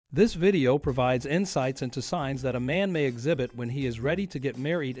This video provides insights into signs that a man may exhibit when he is ready to get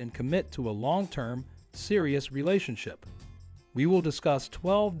married and commit to a long-term, serious relationship. We will discuss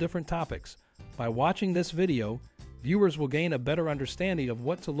 12 different topics. By watching this video, viewers will gain a better understanding of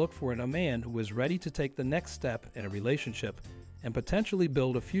what to look for in a man who is ready to take the next step in a relationship and potentially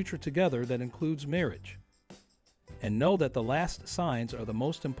build a future together that includes marriage. And know that the last signs are the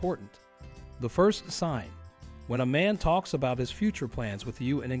most important. The first sign: when a man talks about his future plans with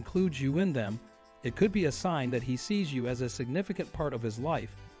you and includes you in them, it could be a sign that he sees you as a significant part of his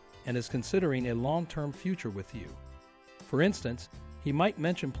life and is considering a long-term future with you. For instance, he might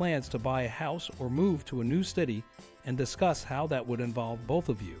mention plans to buy a house or move to a new city and discuss how that would involve both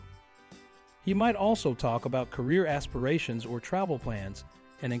of you. He might also talk about career aspirations or travel plans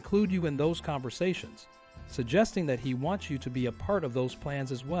and include you in those conversations, suggesting that he wants you to be a part of those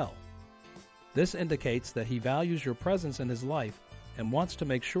plans as well. This indicates that he values your presence in his life and wants to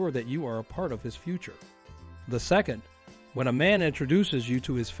make sure that you are a part of his future. The second, when a man introduces you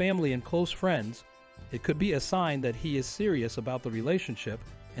to his family and close friends, it could be a sign that he is serious about the relationship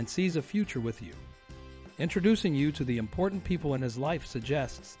and sees a future with you. Introducing you to the important people in his life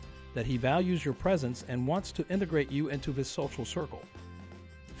suggests that he values your presence and wants to integrate you into his social circle.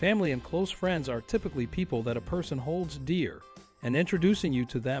 Family and close friends are typically people that a person holds dear, and introducing you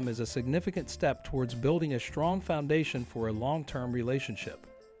to them is a significant step towards building a strong foundation for a long-term relationship.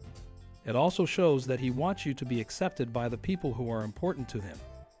 It also shows that he wants you to be accepted by the people who are important to him,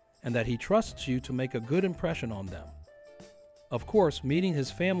 and that he trusts you to make a good impression on them. Of course, meeting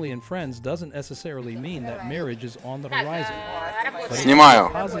his family and friends doesn't necessarily mean that marriage is on the horizon, but it's a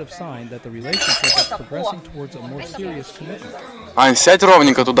positive sign that the relationship is progressing towards a more serious commitment. Ань, сядь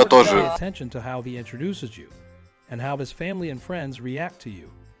ровненько туда тоже. Pay attention to how he introduces you and how his family and friends react to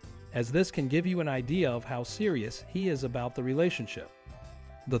you, as this can give you an idea of how serious he is about the relationship.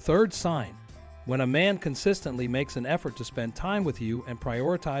 The third sign: when a man consistently makes an effort to spend time with you and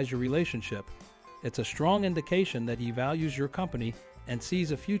prioritize your relationship, it's a strong indication that he values your company and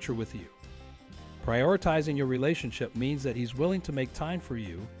sees a future with you. Prioritizing your relationship means that he's willing to make time for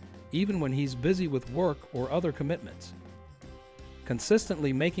you, even when he's busy with work or other commitments.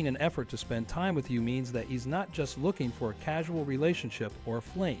 Consistently making an effort to spend time with you means that he's not just looking for a casual relationship or a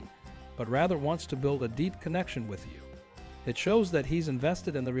fling, but rather wants to build a deep connection with you. It shows that he's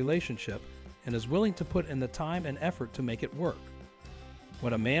invested in the relationship and is willing to put in the time and effort to make it work.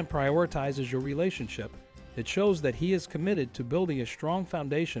 When a man prioritizes your relationship, it shows that he is committed to building a strong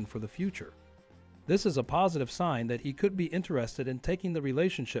foundation for the future. This is a positive sign that he could be interested in taking the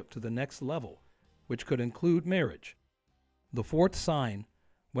relationship to the next level, which could include marriage. The fourth sign: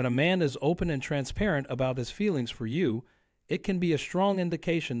 when a man is open and transparent about his feelings for you, it can be a strong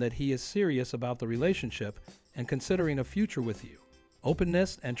indication that he is serious about the relationship and considering a future with you.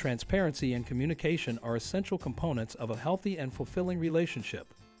 Openness and transparency in communication are essential components of a healthy and fulfilling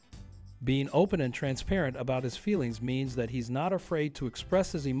relationship. Being open and transparent about his feelings means that he's not afraid to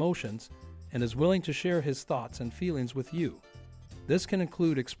express his emotions and is willing to share his thoughts and feelings with you. This can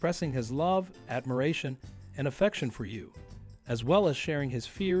include expressing his love, admiration, and affection for you, as well as sharing his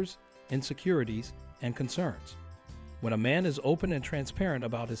fears, insecurities, and concerns. When a man is open and transparent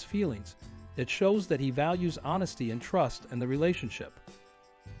about his feelings, it shows that he values honesty and trust in the relationship.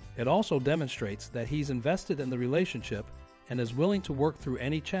 It also demonstrates that he's invested in the relationship and is willing to work through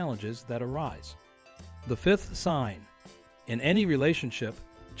any challenges that arise. The fifth sign: in any relationship,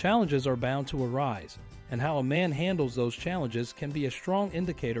 challenges are bound to arise, and how a man handles those challenges can be a strong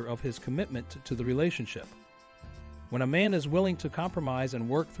indicator of his commitment to the relationship. When a man is willing to compromise and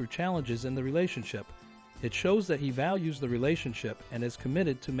work through challenges in the relationship, it shows that he values the relationship and is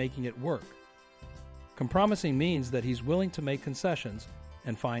committed to making it work. Compromising means that he's willing to make concessions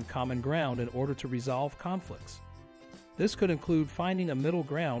and find common ground in order to resolve conflicts. This could include finding a middle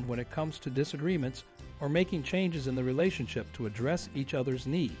ground when it comes to disagreements or making changes in the relationship to address each other's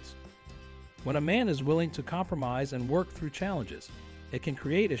needs. When a man is willing to compromise and work through challenges, it can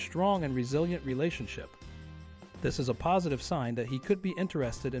create a strong and resilient relationship. This is a positive sign that he could be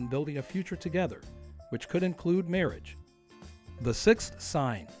interested in building a future together, which could include marriage. The sixth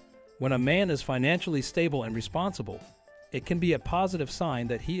sign: when a man is financially stable and responsible, it can be a positive sign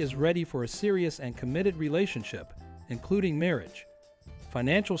that he is ready for a serious and committed relationship, including marriage.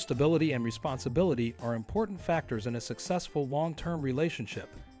 Financial stability and responsibility are important factors in a successful long-term relationship,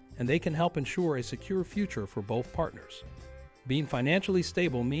 and they can help ensure a secure future for both partners. Being financially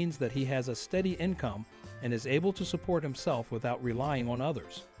stable means that he has a steady income and is able to support himself without relying on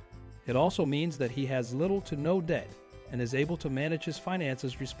others. It also means that he has little to no debt and is able to manage his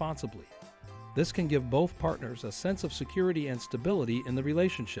finances responsibly. This can give both partners a sense of security and stability in the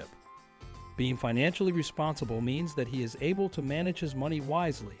relationship. Being financially responsible means that he is able to manage his money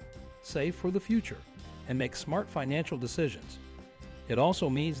wisely, save for the future, and make smart financial decisions. It also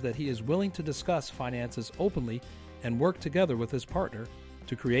means that he is willing to discuss finances openly and work together with his partner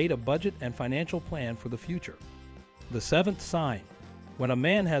to create a budget and financial plan for the future. The seventh sign. When a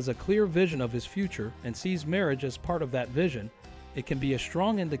man has a clear vision of his future and sees marriage as part of that vision, it can be a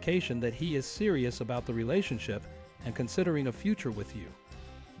strong indication that he is serious about the relationship and considering a future with you.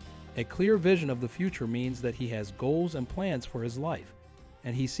 A clear vision of the future means that he has goals and plans for his life,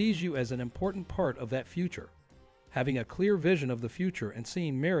 and he sees you as an important part of that future. Having a clear vision of the future and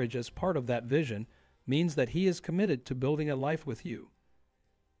seeing marriage as part of that vision means that he is committed to building a life with you.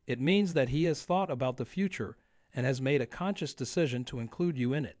 It means that he has thought about the future and has made a conscious decision to include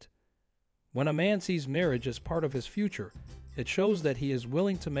you in it. When a man sees marriage as part of his future, it shows that he is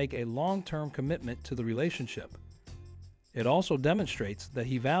willing to make a long-term commitment to the relationship. It also demonstrates that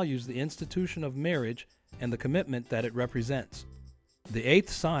he values the institution of marriage and the commitment that it represents. The eighth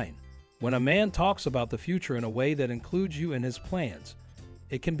sign. When a man talks about the future in a way that includes you in his plans,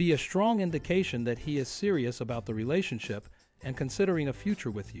 it can be a strong indication that he is serious about the relationship and considering a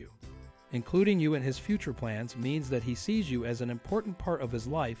future with you. Including you in his future plans means that he sees you as an important part of his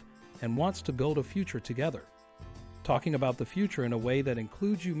life and wants to build a future together. Talking about the future in a way that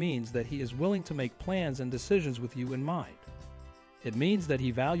includes you means that he is willing to make plans and decisions with you in mind. It means that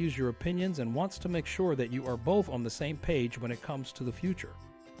he values your opinions and wants to make sure that you are both on the same page when it comes to the future.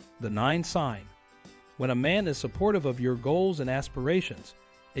 The ninth sign. When a man is supportive of your goals and aspirations,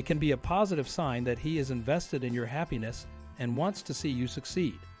 it can be a positive sign that he is invested in your happiness and wants to see you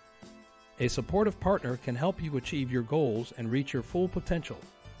succeed. A supportive partner can help you achieve your goals and reach your full potential,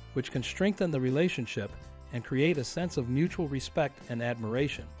 which can strengthen the relationship and create a sense of mutual respect and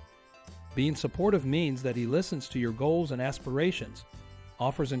admiration. Being supportive means that he listens to your goals and aspirations,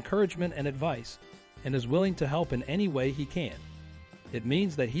 offers encouragement and advice, and is willing to help in any way he can. It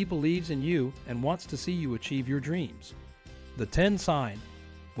means that he believes in you and wants to see you achieve your dreams. The 10th sign.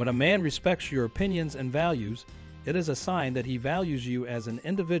 When a man respects your opinions and values, it is a sign that he values you as an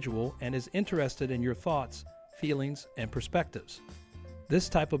individual and is interested in your thoughts, feelings, and perspectives. This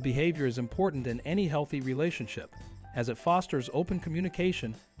type of behavior is important in any healthy relationship, as it fosters open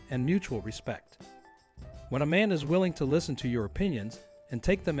communication and mutual respect. When a man is willing to listen to your opinions and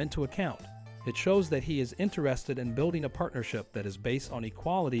take them into account, it shows that he is interested in building a partnership that is based on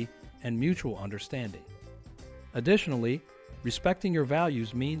equality and mutual understanding. Additionally, respecting your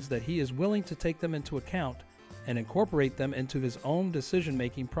values means that he is willing to take them into account and incorporate them into his own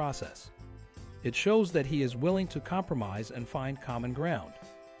decision-making process. It shows that he is willing to compromise and find common ground,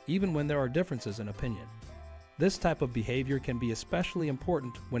 even when there are differences in opinion. This type of behavior can be especially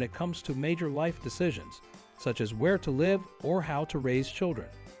important when it comes to major life decisions, such as where to live or how to raise children.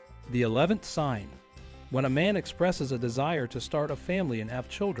 The 11th sign. When a man expresses a desire to start a family and have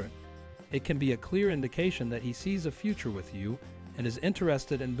children, it can be a clear indication that he sees a future with you and is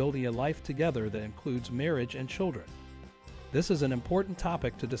interested in building a life together that includes marriage and children. This is an important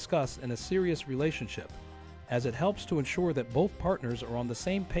topic to discuss in a serious relationship, as it helps to ensure that both partners are on the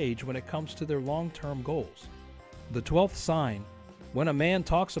same page when it comes to their long-term goals. The 12th sign. When a man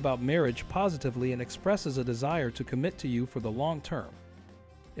talks about marriage positively and expresses a desire to commit to you for the long term,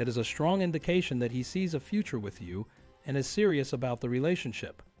 it is a strong indication that he sees a future with you and is serious about the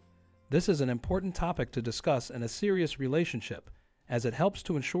relationship. This is an important topic to discuss in a serious relationship, as it helps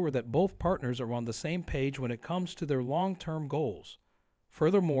to ensure that both partners are on the same page when it comes to their long-term goals.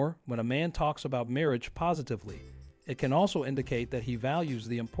 Furthermore, when a man talks about marriage positively, it can also indicate that he values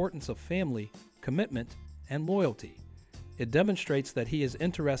the importance of family, commitment, and loyalty. It demonstrates that he is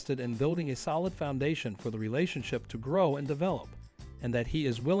interested in building a solid foundation for the relationship to grow and develop, and that he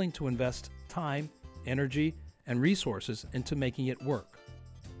is willing to invest time, energy, and resources into making it work.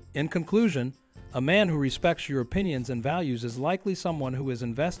 In conclusion, a man who respects your opinions and values is likely someone who is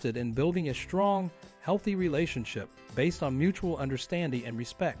invested in building a strong, healthy relationship based on mutual understanding and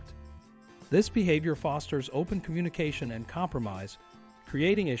respect. This behavior fosters open communication and compromise,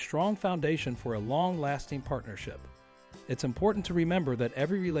 creating a strong foundation for a long-lasting partnership. It's important to remember that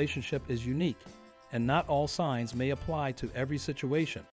every relationship is unique, and not all signs may apply to every situation.